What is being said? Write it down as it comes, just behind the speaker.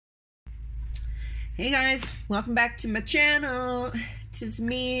Hey guys, welcome back to my channel. It's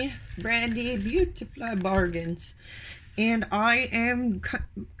me, Brandy, Beautiflyy Bargains, and I am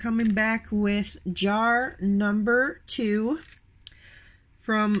coming back with jar number 2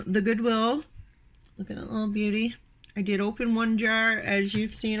 from the Goodwill. Look at that little beauty. I did open one jar, as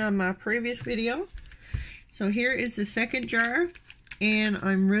you've seen on my previous video. So here is the second jar, and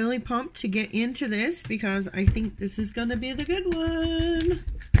I'm really pumped to get into this because I think this is going to be the good one.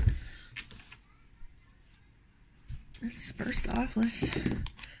 First off, let's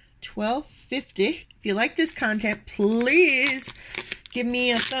 $12.50. If you like this content, please give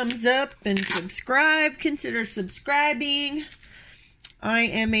me a thumbs up and subscribe. Consider subscribing. I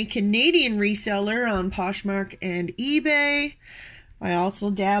am a Canadian reseller on Poshmark and eBay. I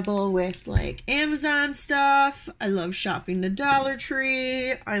also dabble with like Amazon stuff. I love shopping the Dollar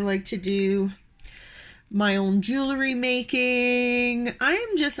Tree. I like to do my own jewelry making. I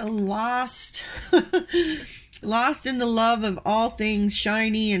am just a lost in the love of all things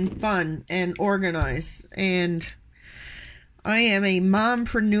shiny and fun and organized. And I am a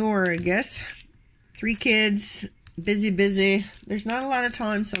mompreneur, I guess. 3 kids, busy. There's not a lot of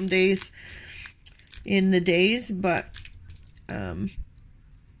time some days in the days, but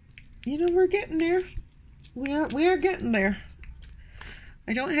you know, we're getting there. We are getting there.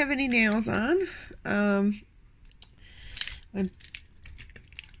 I don't have any nails on.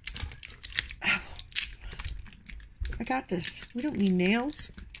 I got this. We don't need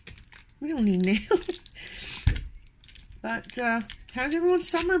nails. We don't need nails. But how's everyone's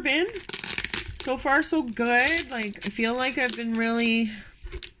summer been? So far so good. Like, I feel like I've been really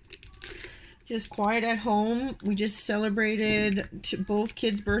just quiet at home. We just celebrated both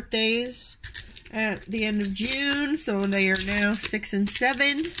kids' birthdays at the end of June, so they are now 6 and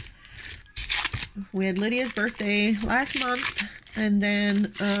 7. We had Lydia's birthday last month, and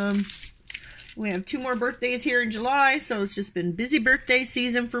then we have 2 more birthdays here in July, so it's just been busy birthday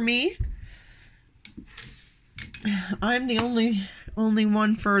season for me. I'm the only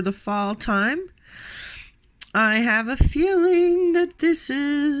one for the fall time. I have a feeling that this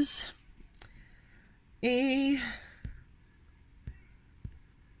is a...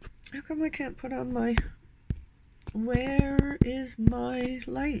 How come I can't put on my... Where is my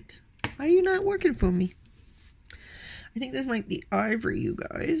light? Why are you not working for me? I think this might be ivory, you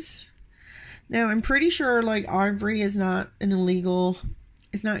guys. Now, I'm pretty sure, like, ivory is not an illegal...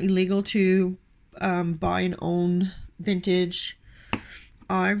 It's not illegal to buy and own vintage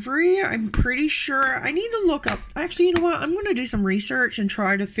ivory. I'm pretty sure. I need to look up. Actually, you know what? I'm going to do some research and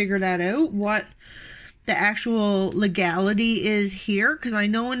try to figure that out. What the actual legality is here. Because I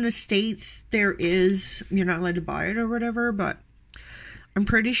know in the States there is... You're not allowed to buy it or whatever. But I'm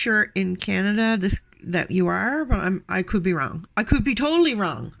pretty sure in Canada that you are, but I could be wrong. I could be totally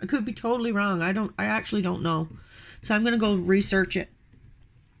wrong. I actually don't know. So I'm going to go research it.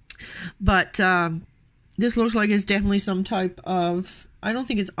 But this looks like it's definitely some type of, I don't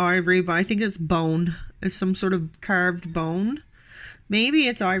think it's ivory, but I think it's bone. It's some sort of carved bone. Maybe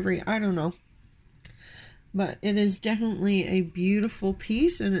it's ivory. I don't know. But it is definitely a beautiful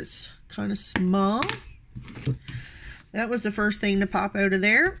piece, and it's kind of small. That was the first thing to pop out of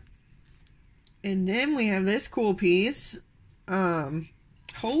there. And then we have this cool piece.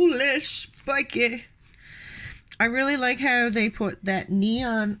 Holy spiky. I really like how they put that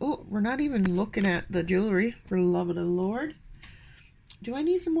neon. Oh, we're not even looking at the jewelry, for the love of the Lord. Do I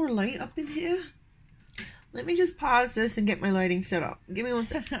need some more light up in here? Let me just pause this and get my lighting set up. Give me 1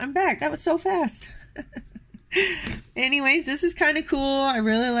 second. I'm back. That was so fast. Anyways, this is kind of cool. I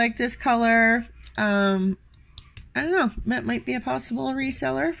really like this color. I don't know. That might be a possible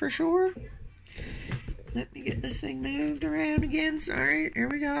reseller for sure. Let me get this thing moved around again. Sorry. Here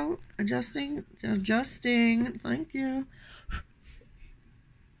we go. Adjusting. Thank you.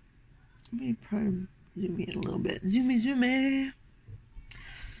 Let me try to zoom in a little bit. Zoomy.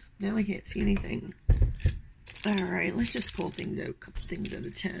 Now I can't see anything. Alright, let's just pull things out. A couple things at a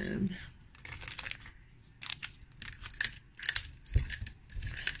time.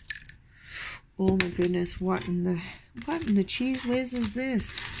 Oh my goodness, what in the cheese whiz is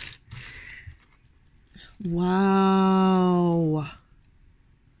this? Wow.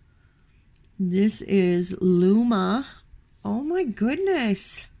 This is Luma. Oh my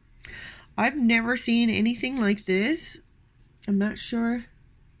goodness. I've never seen anything like this. I'm not sure.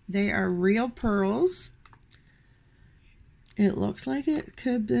 They are real pearls. It looks like it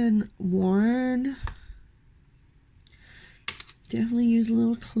could have been worn. Definitely use a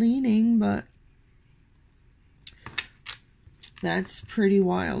little cleaning, but that's pretty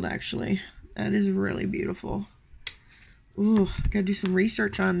wild actually. That is really beautiful. Ooh, gotta do some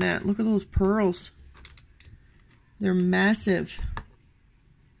research on that. Look at those pearls. They're massive.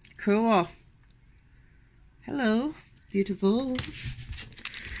 Cool. Hello, beautiful.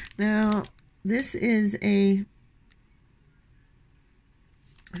 Now, this is a,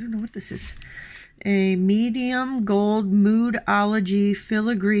 I don't know what this is. A medium gold Moodology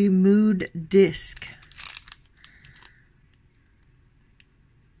filigree mood disc.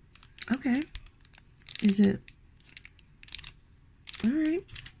 Okay. Is it? All right.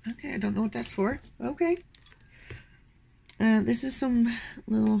 Okay, I don't know what that's for. Okay. This is some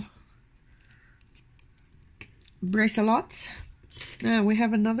little bracelets. Now we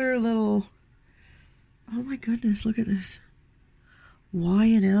have another little, oh my goodness, look at this.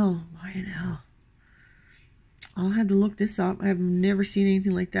 Y&L. I'll have to look this up. I've never seen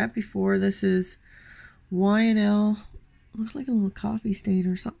anything like that before. This is Y&L. Looks like a little coffee stain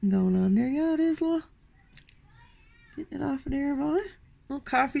or something going on there. Yeah, it is, little. Getting it off of there, boy. Little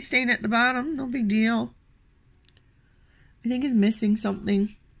coffee stain at the bottom. No big deal. I think it's missing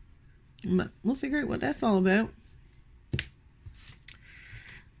something. But we'll figure out what that's all about.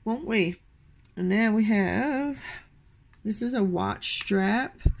 Won't we? And now we have, this is a watch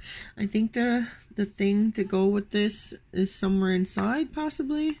strap. I think the thing to go with this is somewhere inside,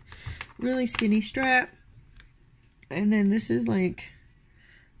 possibly. Really skinny strap. And then this is like,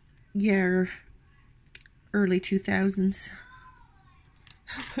 yeah, early 2000s.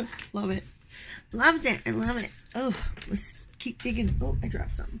 Love it. Loves it. I love it. Oh, let's keep digging. Oh, I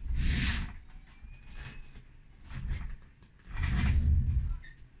dropped something.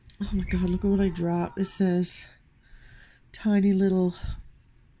 Oh my god, look at what I dropped. It says tiny little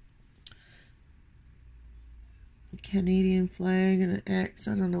Canadian flag and an X.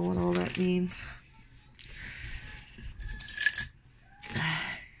 I don't know what all that means.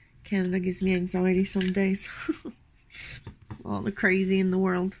 Canada gives me anxiety some days. All the crazy in the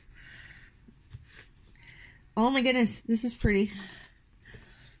world. Oh my goodness, this is pretty.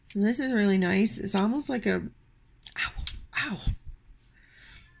 So this is really nice. It's almost like a, ow.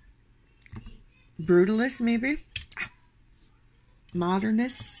 Brutalist, maybe.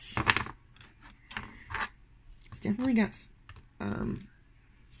 Modernist. It's definitely got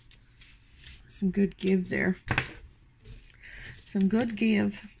some good give there. Some good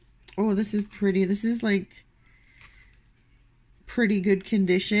give. Oh, this is pretty. This is like pretty good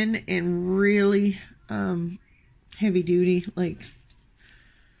condition and really heavy duty. Like,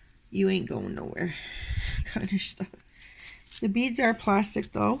 you ain't going nowhere kind of stuff. The beads are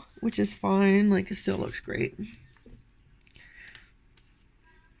plastic though, which is fine. Like, it still looks great.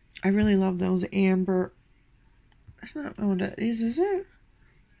 I really love those amber. That's not what that is it?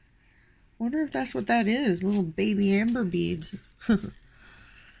 Wonder if that's what that is. Little baby amber beads.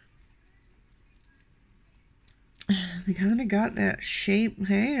 They kind of got that shape.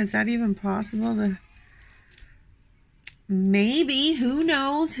 Hey, is that even possible to... Maybe. Who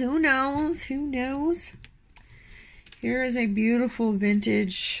knows? Who knows? Who knows? Here is a beautiful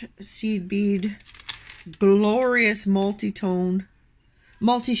vintage seed bead. Glorious multi-tone.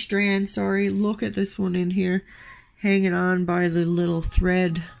 Multi-strand, sorry. Look at this one in here. Hanging on by the little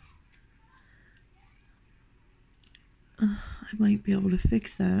thread. I might be able to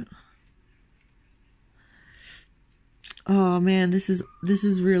fix that. Oh man, this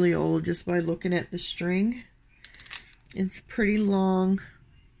is really old just by looking at the string. It's pretty long.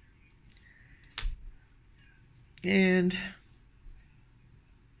 And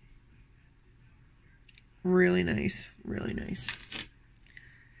really nice, really nice.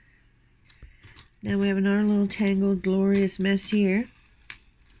 Now we have another little tangled glorious mess here.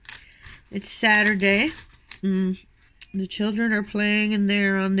 It's Saturday. The children are playing and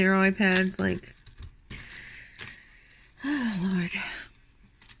they're on their iPads like, oh Lord.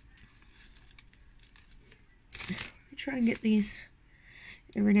 I try and get these.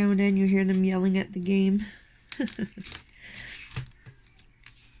 Every now and then you hear them yelling at the game.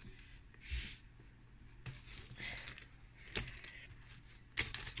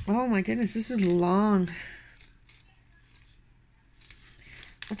 Oh my goodness, this is long.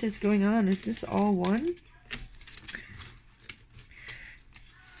 What is going on? Is this all one?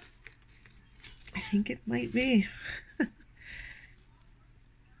 I think it might be.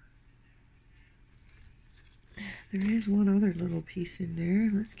 There is one other little piece in there.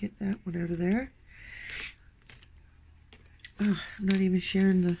 Let's get that one out of there. Oh, I'm not even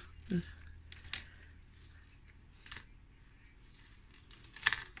sharing the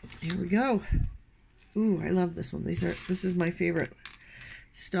Here we go. Ooh, I love this one. This is my favorite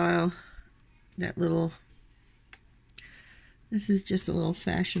style. That little, this is just a little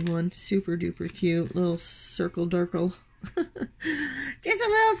fashion one. Super duper cute. Little circle dirkle. Just a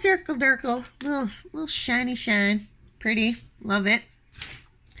little circle dirkle. Little shiny shine. Pretty. Love it.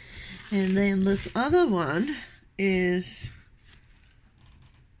 And then this other one is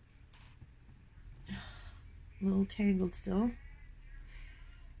a little tangled still.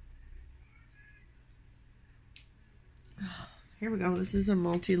 Here we go. This is a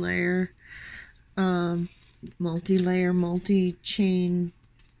multi-layer, multi-chain.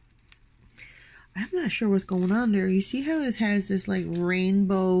 I'm not sure what's going on there. You see how it has this like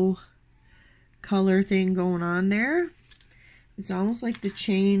rainbow color thing going on there? It's almost like the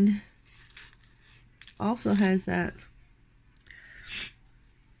chain also has that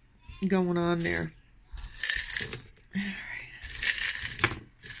going on there.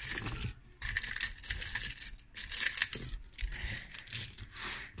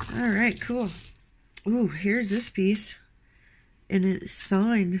 All right, cool. Ooh, here's this piece, and it's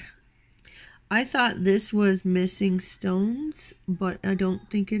signed. I thought this was missing stones, but I don't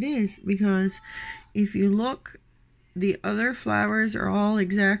think it is, because if you look, the other flowers are all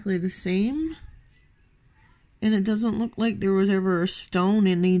exactly the same, and it doesn't look like there was ever a stone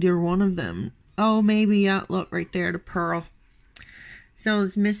in either one of them. Oh, maybe, yeah, look right there, the pearl. So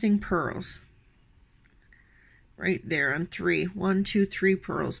it's missing pearls. Right there on 3. 1, 2, 3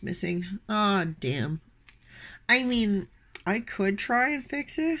 pearls missing. Ah, damn. I mean, I could try and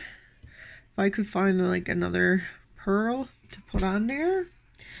fix it. If I could find like another pearl to put on there.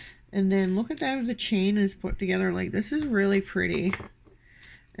 And then look at that, the chain is put together. Like, this is really pretty.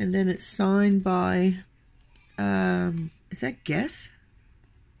 And then it's signed by, is that Guess?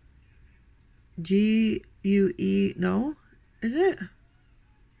 G-U-E, no? Is it?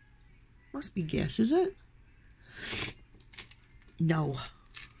 Must be Guess, is it? No.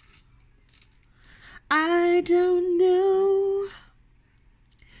 I don't know.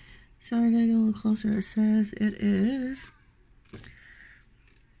 So I gotta get a little closer. It says it is.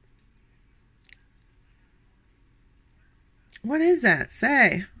 What is that?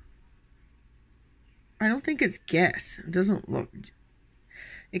 Say. I don't think it's Guess. It doesn't look.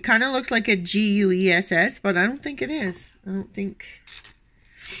 It kind of looks like a G-U-E-S-S, but I don't think it is. I don't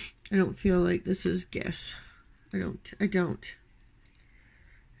feel like this is Guess. I don't.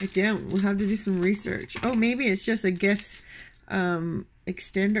 We'll have to do some research. Oh, maybe it's just a Guess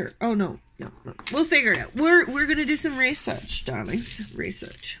extender. Oh, no. We'll figure it out. We're going to do some research, darlings.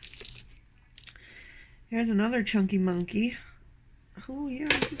 Research. Here's another chunky monkey. Oh, yeah,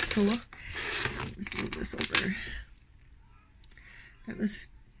 this is cool. Let's move this over. Got this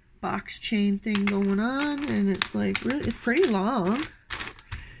box chain thing going on, and it's like, really, it's pretty long.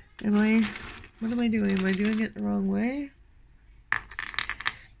 What am I doing? Am I doing it the wrong way?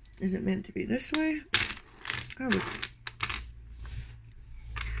 Is it meant to be this way? Oh,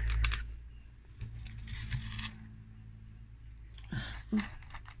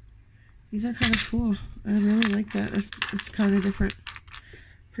 these are kind of cool. I really like that. It's kind of different.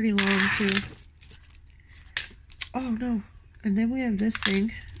 Pretty long too. Oh no. And then we have this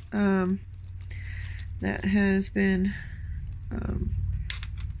thing that has been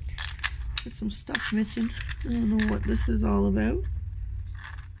there's some stuff missing. I don't know what this is all about.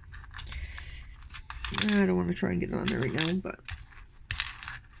 I don't want to try and get it on there right now, but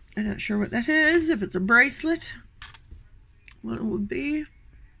I'm not sure what that is. If it's a bracelet, what it would be.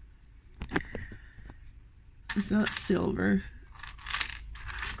 It's not silver.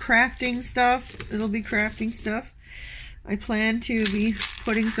 Crafting stuff. It'll be crafting stuff. I plan to be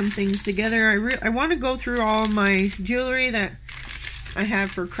putting some things together. I want to go through all my jewelry that I have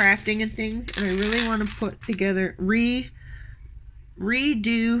for crafting and things, and I really want to put together rebranding.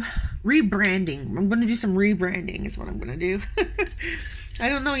 I'm going to do some rebranding is what I'm going to do. I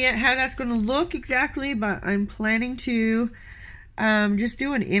don't know yet how that's going to look exactly, but I'm planning to just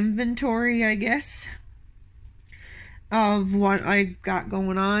do an inventory, I guess, of what I got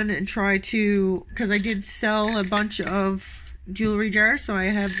going on, and try to, because I did sell a bunch of jewelry jars, so I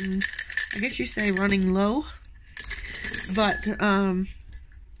have been, I guess you say, running low. But I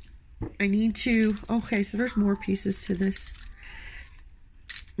need to, okay, so there's more pieces to this.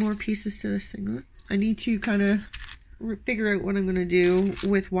 More pieces to this thing. I need to kind of figure out what I'm going to do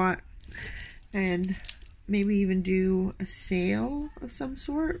with what, and maybe even do a sale of some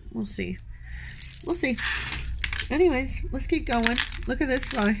sort. We'll see. We'll see. Anyways, let's keep going. Look at this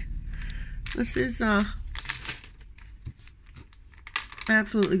guy. This is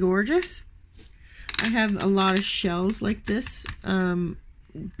absolutely gorgeous. I have a lot of shells like this,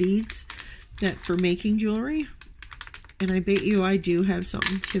 beads, that for making jewelry. And I bet you I do have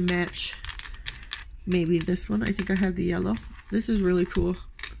something to match. Maybe this one. I think I have the yellow. This is really cool.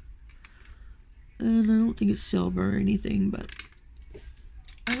 And I don't think it's silver or anything, but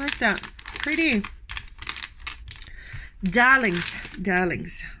I like that. Pretty.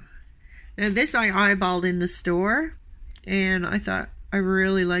 Darlings. Now this I eyeballed in the store, and I thought I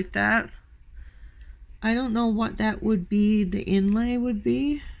really liked that. I don't know what that would be, the inlay would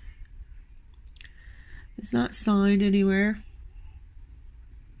be. It's not signed anywhere.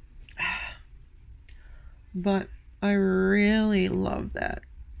 But I really love that.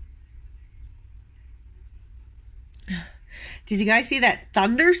 Did you guys see that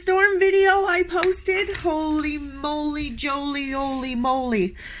thunderstorm video I posted? Holy moly, jolly, holy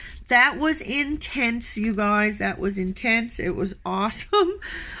moly. That was intense, you guys. That was intense. It was awesome.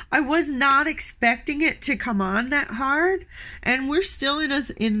 I was not expecting it to come on that hard. And we're still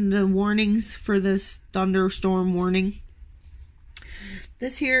in the warnings for this thunderstorm warning.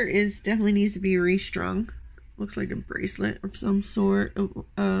 This here definitely needs to be restrung. Looks like a bracelet of some sort.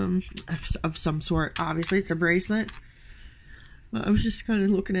 Of some sort. Obviously, it's a bracelet. But I was just kind of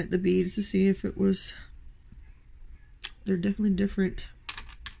looking at the beads to see if it was... They're definitely different.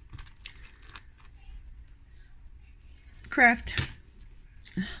 Craft.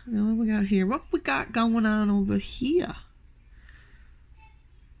 Now what we got here? What we got going on over here?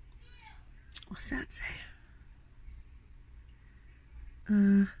 What's that say?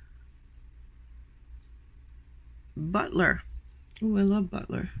 Butler. Oh, I love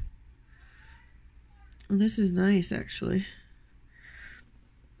Butler. Oh, this is nice, actually.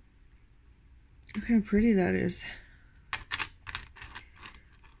 Look how pretty that is.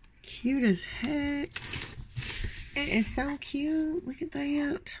 Cute as heck. It is so cute. Look at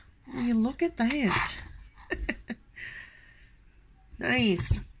that. Will you look at that?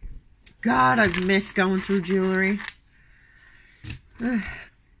 Nice. God, I've missed going through jewelry. I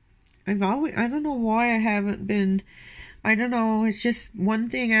don't know why I haven't been, I don't know, it's just one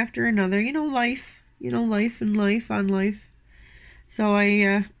thing after another. You know, life and life on life. So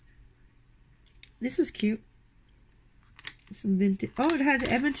this is cute. Some vintage, oh, it has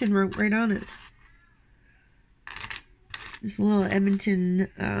Edmonton wrote right on it. This little Edmonton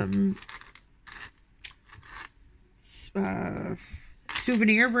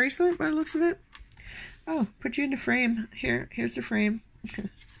souvenir bracelet by the looks of it. Oh, put you in the frame. Here's the frame.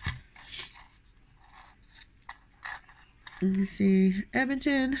 Let me see.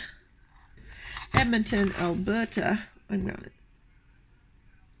 Edmonton, Alberta. I got it.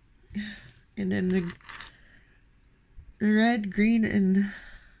 And then the red, green, and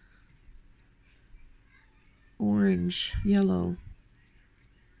orange, yellow.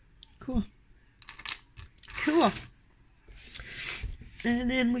 Cool.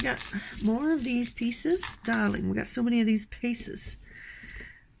 And then we got more of these pieces. Darling, we got so many of these pieces.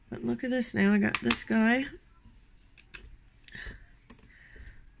 But look at this now. I got this guy.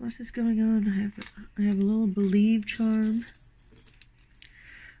 What is going on? I have a little believe charm.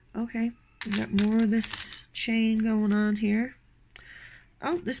 Okay. We got more of this chain going on here.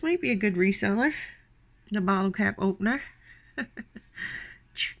 Oh, this might be a good reseller. The bottle cap opener.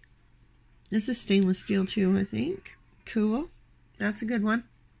 This is stainless steel too, I think. Cool. That's a good one.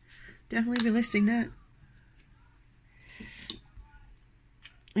 Definitely be listing that.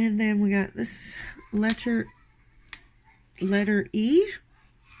 And then we got this letter E.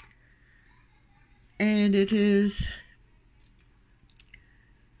 And it is...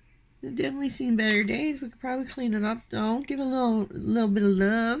 I've definitely seen better days. We could probably clean it up though. Give a little bit of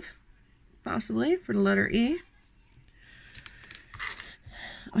love, possibly, for the letter E.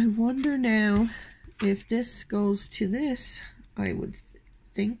 I wonder now if this goes to this. I would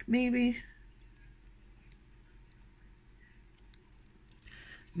think maybe.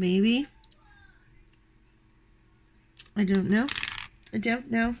 Maybe. I don't know.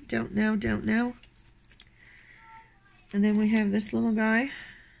 Don't know. And then we have this little guy.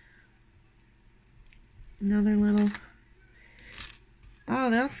 Another little... Oh,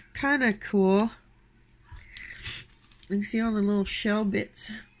 that's kind of cool. You can see all the little shell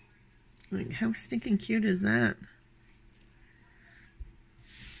bits. Like, how stinking cute is that?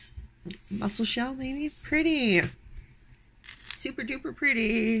 Mussel shell, maybe? Pretty. Super duper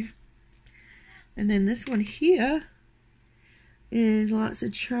pretty. And then this one here is lots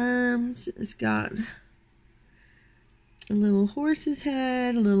of charms. It's got a little horse's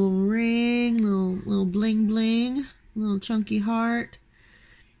head, a little ring, little bling bling, a little chunky heart.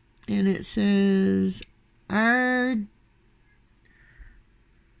 And it says Argento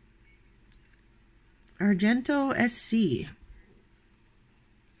SC.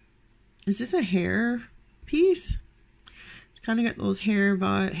 Is this a hair piece? It's kind of got those hair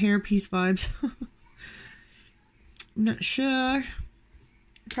piece vibes. I'm not sure.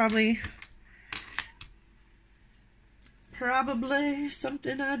 Probably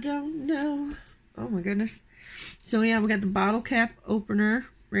something I don't know. Oh my goodness. So yeah, we got the bottle cap opener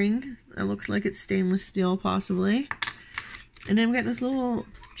ring. That looks like it's stainless steel possibly. And then we got this little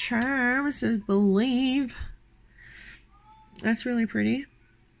charm. It says believe. That's really pretty.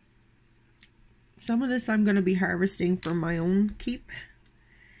 Some of this I'm going to be harvesting for my own keep.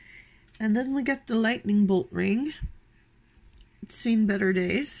 And then we got the lightning bolt ring. It's seen better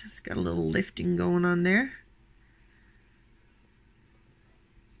days. It's got a little lifting going on there.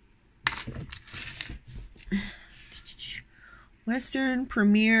 Western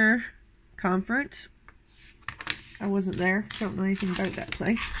Premier Conference. I wasn't there. Don't know anything about that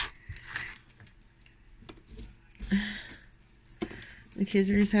place. The kids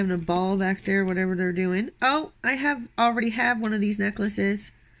are just having a ball back there, whatever they're doing. Oh, I already have one of these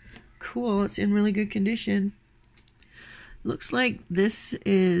necklaces. Cool. It's in really good condition. Looks like this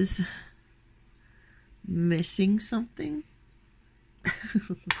is missing something.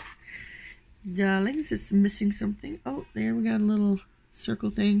 Darlings, it's missing something. Oh, there we got a little circle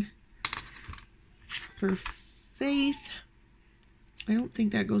thing for faith. I don't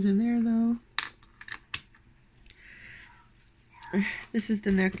think that goes in there though. This is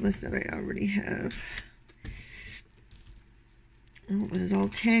the necklace that I already have. Oh, this is all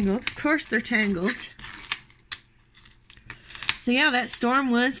tangled. Of course they're tangled. So yeah, that storm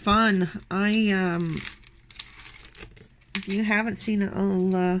was fun. If you haven't seen it,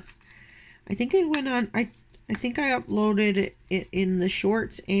 I think it went on, I think I uploaded it in the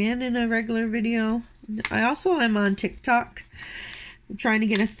shorts and in a regular video. I also am on TikTok. I'm trying to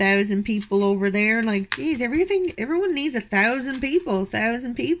get 1,000 people over there. Like, geez, everyone needs 1,000 people.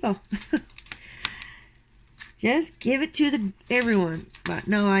 1,000 people. Just give it to everyone. But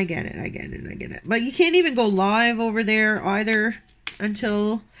no, I get it. But you can't even go live over there either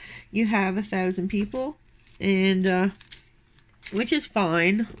until you have 1,000 people. And, which is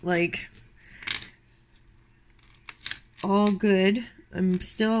fine. Like, all good. I'm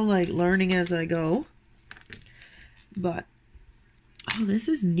still like learning as I go. But, oh, this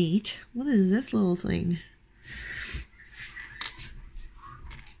is neat. What is this little thing?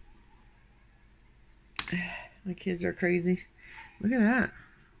 My kids are crazy. Look at that.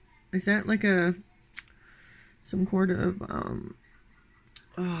 Is that like some sort of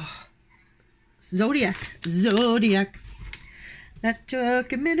Zodiac. That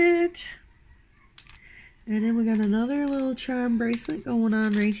took a minute. And then we got another little charm bracelet going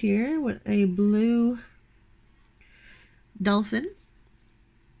on right here with a blue dolphin.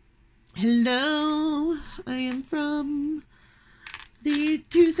 Hello, I am from the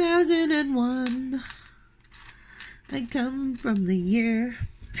 2001. I come from the year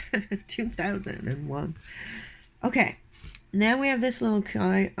 2001. Okay, now we have this little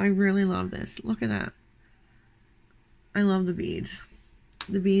guy. I really love this. Look at that. I love the beads.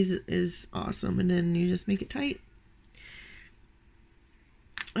 The beads is awesome, and then you just make it tight.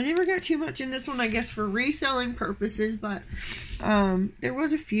 I never got too much in this one, I guess, for reselling purposes, but there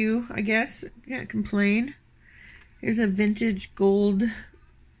was a few, I guess. Can't complain. Here's a vintage gold.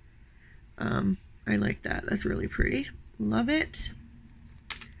 I like that. That's really pretty. Love it.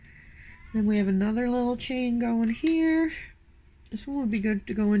 Then we have another little chain going here. This one would be good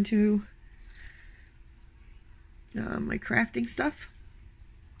to go into my crafting stuff.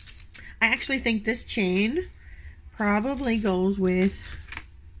 I actually think this chain probably goes with,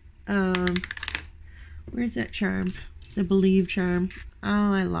 where's that charm? The Believe charm.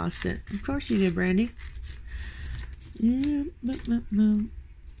 Oh, I lost it. Of course you did, Brandy. Yeah,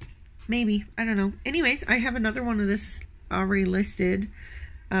 maybe. I don't know. Anyways, I have another one of this already listed.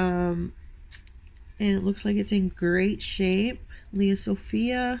 And it looks like it's in great shape. Leah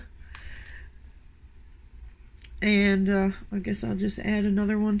Sophia. And I guess I'll just add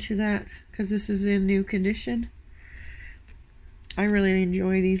another one to that because this is in new condition. I really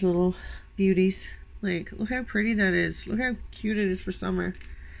enjoy these little beauties. Like, look how pretty that is. Look how cute it is for summer.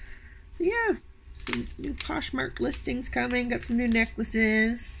 So yeah, some new Poshmark listings coming. Got some new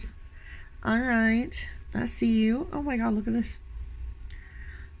necklaces. Alright, I see you. Oh my god, look at this.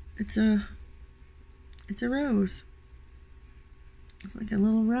 It's a rose. It's like a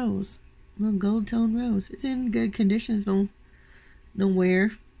little rose. Little gold tone rose. It's in good condition. No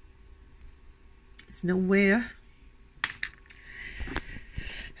wear. It's no wear.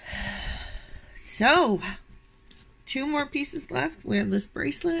 So, 2 more pieces left. We have this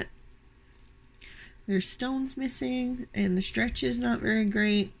bracelet. There's stones missing, and the stretch is not very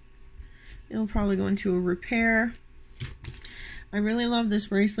great. It'll probably go into a repair. I really love this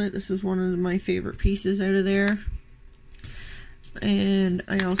bracelet. This was one of my favorite pieces out of there. And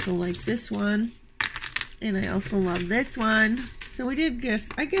I also like this one. And I also love this one. So we did guess.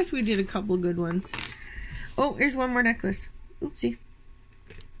 I guess we did a couple good ones. Oh, here's one more necklace. Oopsie.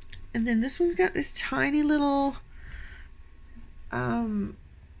 And then this one's got this tiny little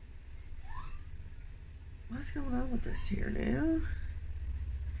what's going on with this here now?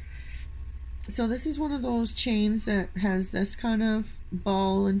 So this is one of those chains that has this kind of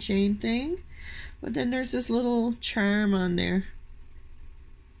ball and chain thing, but then there's this little charm on there.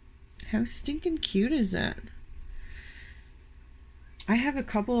 How stinking cute is that? I have a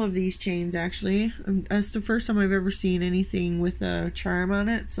couple of these chains actually. That's the first time I've ever seen anything with a charm on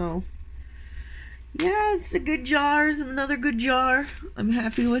it, so yeah, it's a good jar. It's another good jar. I'm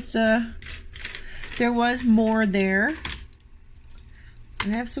happy with there was more there. I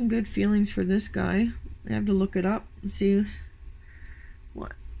have some good feelings for this guy. I have to look it up and see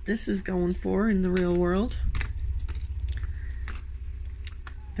what this is going for in the real world.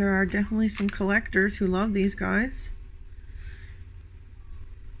 There are definitely some collectors who love these guys.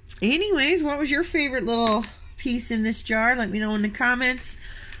 Anyways, what was your favorite little piece in this jar? Let me know in the comments.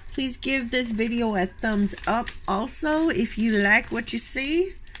 Please give this video a thumbs up also if you like what you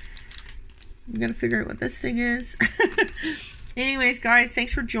see. I'm gonna figure out what this thing is. Anyways, guys,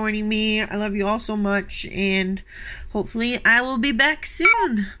 thanks for joining me. I love you all so much, and hopefully I will be back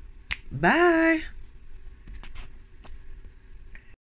soon. Bye.